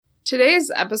Today's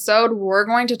episode, we're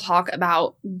going to talk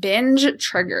about binge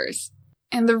triggers.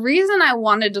 And the reason I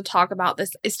wanted to talk about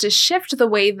this is to shift the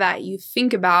way that you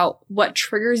think about what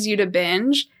triggers you to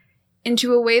binge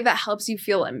into a way that helps you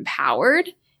feel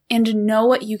empowered and know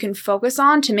what you can focus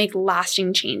on to make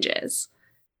lasting changes.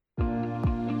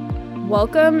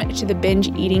 Welcome to the Binge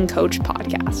Eating Coach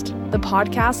podcast, the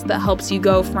podcast that helps you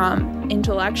go from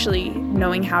intellectually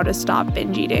knowing how to stop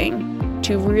binge eating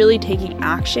to really taking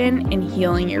action and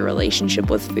healing your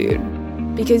relationship with food.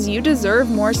 Because you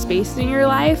deserve more space in your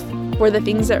life for the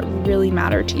things that really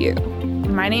matter to you.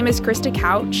 My name is Krista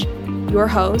Couch, your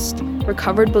host,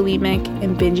 recovered bulimic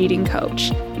and binge eating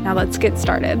coach. Now let's get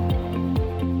started.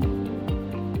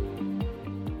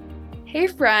 Hey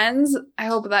friends, I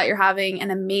hope that you're having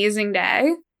an amazing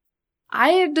day.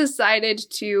 I decided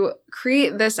to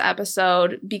create this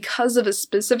episode because of a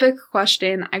specific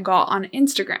question I got on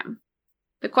Instagram.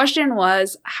 The question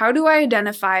was, how do I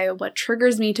identify what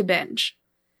triggers me to binge?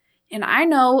 And I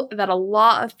know that a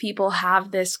lot of people have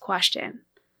this question.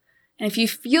 And if you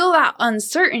feel that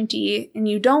uncertainty and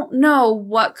you don't know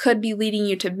what could be leading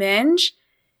you to binge,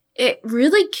 it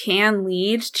really can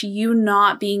lead to you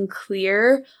not being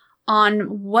clear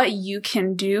on what you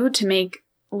can do to make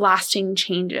lasting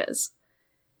changes.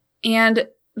 And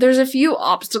there's a few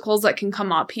obstacles that can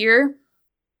come up here.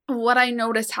 What I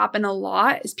notice happen a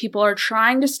lot is people are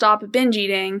trying to stop binge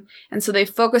eating, and so they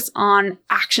focus on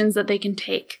actions that they can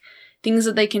take, things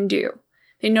that they can do.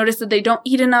 They notice that they don't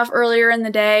eat enough earlier in the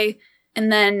day,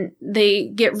 and then they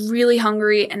get really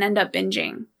hungry and end up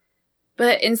binging.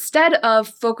 But instead of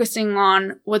focusing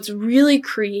on what's really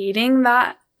creating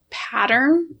that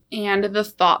pattern and the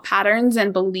thought patterns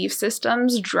and belief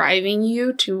systems driving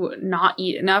you to not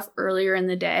eat enough earlier in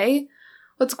the day,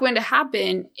 what's going to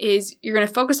happen is you're going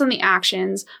to focus on the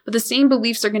actions, but the same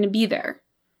beliefs are going to be there.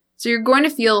 So you're going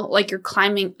to feel like you're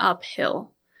climbing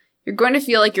uphill. You're going to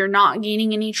feel like you're not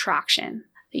gaining any traction,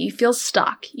 that you feel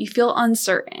stuck, you feel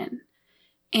uncertain.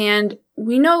 And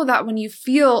we know that when you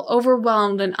feel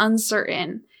overwhelmed and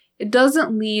uncertain, it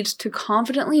doesn't lead to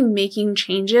confidently making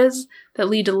changes that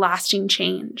lead to lasting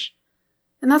change.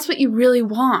 And that's what you really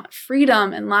want,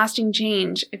 freedom and lasting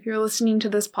change, if you're listening to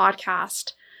this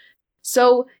podcast.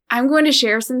 So I'm going to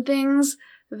share some things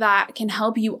that can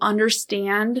help you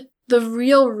understand the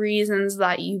real reasons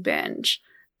that you binge,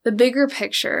 the bigger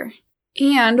picture,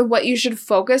 and what you should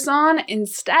focus on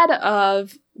instead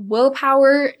of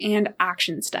willpower and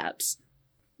action steps.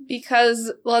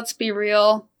 Because let's be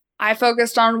real, I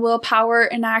focused on willpower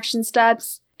and action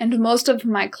steps, and most of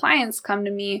my clients come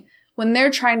to me when they're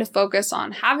trying to focus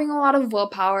on having a lot of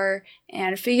willpower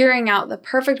and figuring out the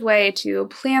perfect way to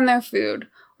plan their food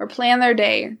or plan their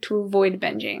day to avoid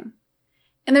binging.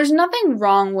 And there's nothing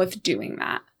wrong with doing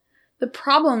that. The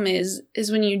problem is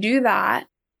when you do that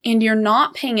and you're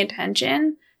not paying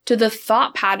attention to the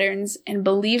thought patterns and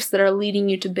beliefs that are leading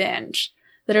you to binge,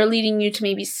 that are leading you to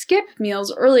maybe skip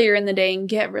meals earlier in the day and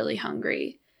get really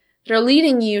hungry, that are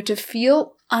leading you to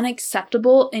feel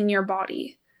unacceptable in your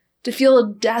body, to feel a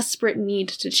desperate need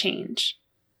to change.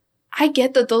 I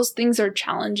get that those things are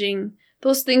challenging.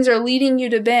 Those things are leading you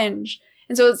to binge.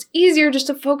 And so it's easier just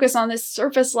to focus on this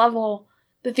surface level,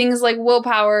 the things like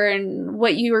willpower and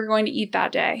what you are going to eat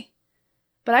that day.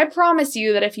 But I promise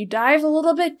you that if you dive a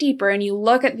little bit deeper and you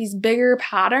look at these bigger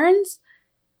patterns,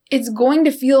 it's going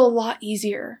to feel a lot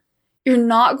easier. You're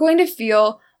not going to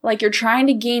feel like you're trying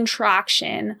to gain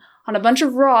traction on a bunch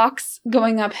of rocks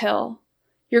going uphill.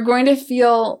 You're going to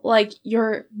feel like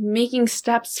you're making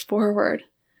steps forward,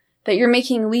 that you're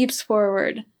making leaps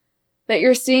forward, that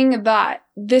you're seeing that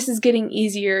this is getting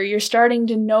easier. You're starting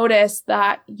to notice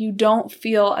that you don't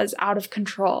feel as out of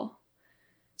control.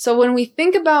 So when we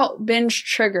think about binge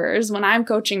triggers, when I'm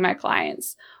coaching my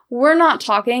clients, we're not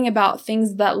talking about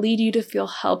things that lead you to feel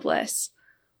helpless.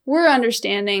 We're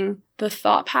understanding the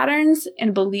thought patterns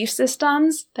and belief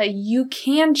systems that you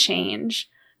can change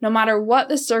no matter what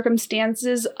the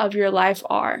circumstances of your life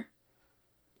are.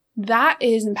 That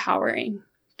is empowering.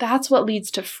 That's what leads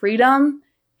to freedom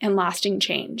and lasting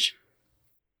change.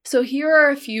 So here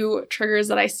are a few triggers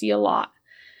that I see a lot.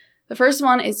 The first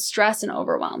one is stress and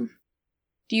overwhelm.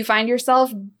 Do you find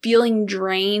yourself feeling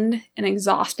drained and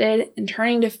exhausted and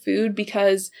turning to food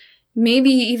because maybe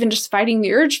even just fighting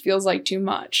the urge feels like too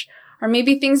much? Or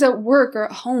maybe things at work or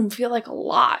at home feel like a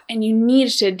lot and you need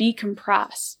to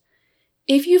decompress.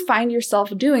 If you find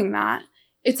yourself doing that,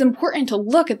 it's important to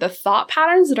look at the thought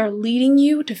patterns that are leading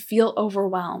you to feel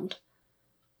overwhelmed.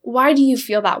 Why do you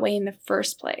feel that way in the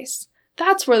first place?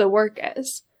 That's where the work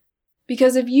is.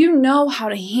 Because if you know how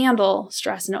to handle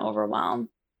stress and overwhelm,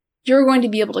 you're going to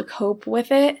be able to cope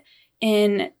with it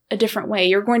in a different way.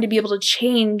 You're going to be able to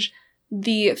change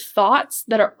the thoughts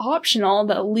that are optional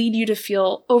that lead you to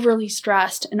feel overly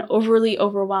stressed and overly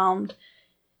overwhelmed.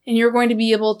 And you're going to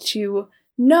be able to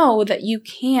know that you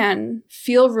can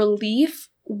feel relief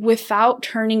without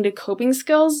turning to coping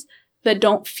skills that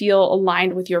don't feel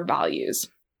aligned with your values.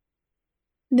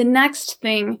 The next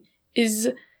thing is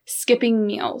skipping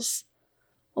meals.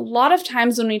 A lot of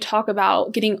times when we talk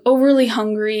about getting overly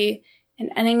hungry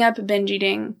and ending up binge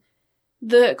eating,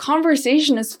 the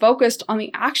conversation is focused on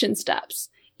the action steps.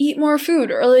 Eat more food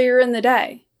earlier in the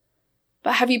day.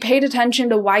 But have you paid attention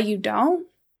to why you don't?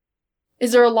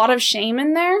 Is there a lot of shame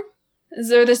in there? Is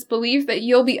there this belief that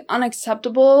you'll be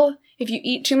unacceptable if you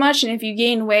eat too much and if you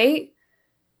gain weight?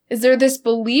 Is there this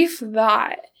belief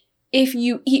that if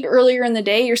you eat earlier in the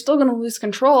day, you're still going to lose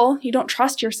control? You don't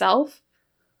trust yourself.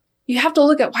 You have to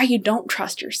look at why you don't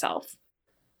trust yourself,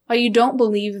 why you don't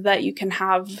believe that you can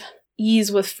have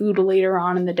ease with food later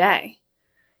on in the day.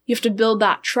 You have to build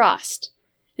that trust.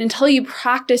 Until you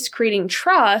practice creating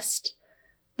trust,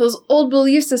 those old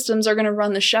belief systems are going to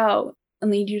run the show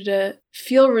and lead you to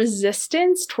feel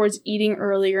resistance towards eating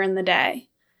earlier in the day.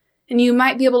 And you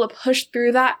might be able to push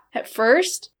through that at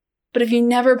first, but if you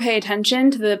never pay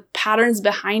attention to the patterns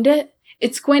behind it,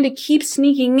 it's going to keep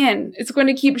sneaking in. It's going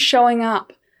to keep showing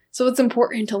up. So it's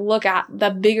important to look at the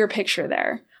bigger picture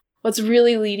there. What's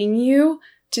really leading you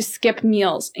to skip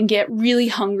meals and get really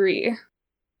hungry.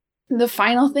 The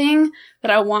final thing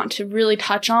that I want to really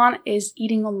touch on is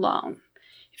eating alone.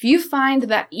 If you find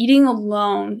that eating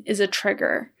alone is a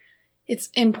trigger, it's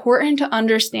important to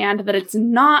understand that it's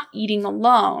not eating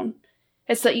alone.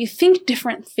 It's that you think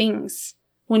different things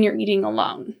when you're eating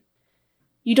alone.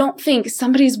 You don't think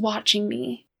somebody's watching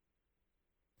me.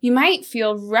 You might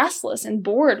feel restless and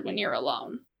bored when you're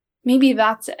alone. Maybe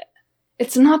that's it.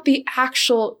 It's not the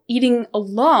actual eating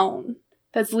alone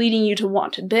that's leading you to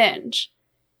want to binge.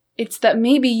 It's that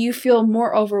maybe you feel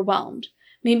more overwhelmed.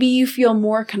 Maybe you feel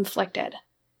more conflicted.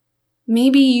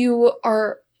 Maybe you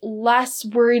are less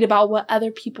worried about what other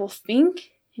people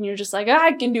think, and you're just like,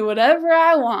 I can do whatever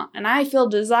I want, and I feel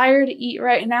desire to eat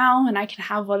right now, and I can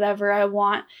have whatever I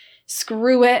want.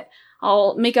 Screw it.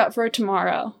 I'll make up for it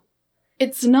tomorrow.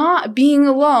 It's not being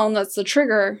alone that's the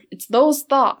trigger. It's those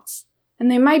thoughts. And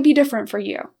they might be different for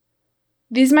you.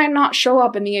 These might not show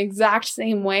up in the exact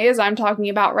same way as I'm talking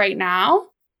about right now.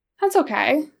 That's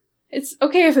okay. It's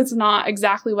okay if it's not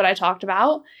exactly what I talked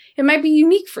about. It might be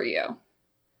unique for you.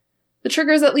 The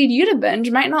triggers that lead you to binge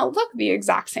might not look the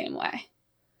exact same way.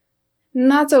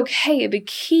 And that's okay. The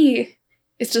key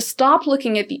is to stop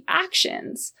looking at the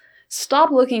actions, stop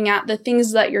looking at the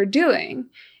things that you're doing,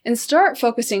 and start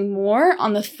focusing more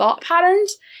on the thought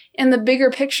patterns and the bigger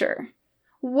picture.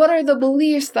 What are the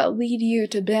beliefs that lead you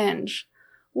to binge?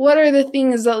 What are the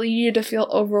things that lead you to feel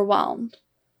overwhelmed?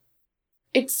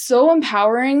 It's so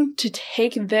empowering to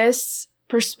take this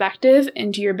perspective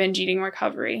into your binge eating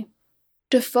recovery,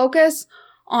 to focus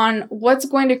on what's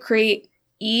going to create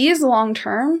ease long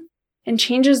term and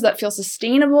changes that feel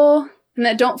sustainable and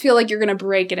that don't feel like you're going to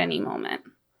break at any moment.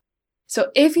 So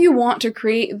if you want to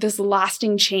create this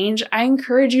lasting change, I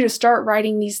encourage you to start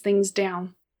writing these things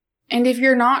down. And if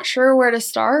you're not sure where to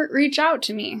start, reach out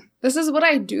to me. This is what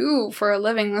I do for a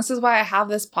living. This is why I have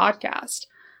this podcast.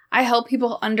 I help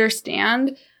people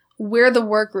understand where the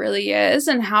work really is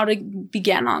and how to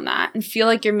begin on that and feel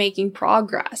like you're making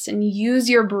progress and use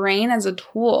your brain as a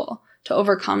tool to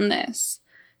overcome this,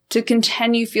 to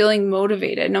continue feeling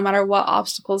motivated no matter what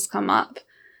obstacles come up.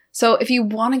 So if you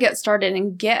want to get started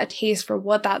and get a taste for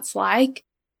what that's like,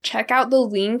 check out the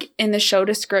link in the show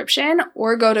description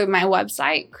or go to my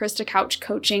website,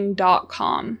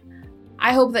 kristacouchcoaching.com.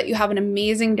 I hope that you have an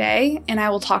amazing day, and I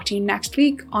will talk to you next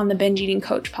week on the Binge Eating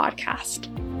Coach podcast.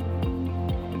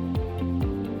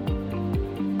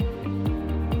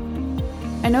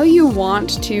 I know you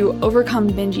want to overcome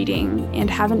binge eating and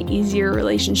have an easier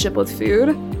relationship with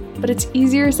food, but it's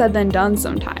easier said than done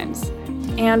sometimes.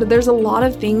 And there's a lot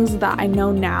of things that I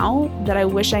know now that I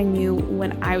wish I knew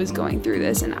when I was going through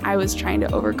this and I was trying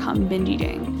to overcome binge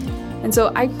eating. And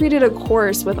so I created a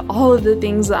course with all of the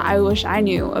things that I wish I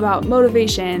knew about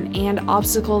motivation and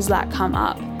obstacles that come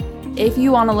up. If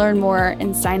you want to learn more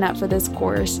and sign up for this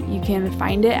course, you can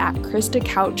find it at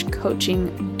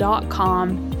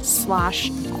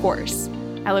kristacouchcoaching.com/course.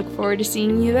 I look forward to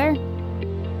seeing you there.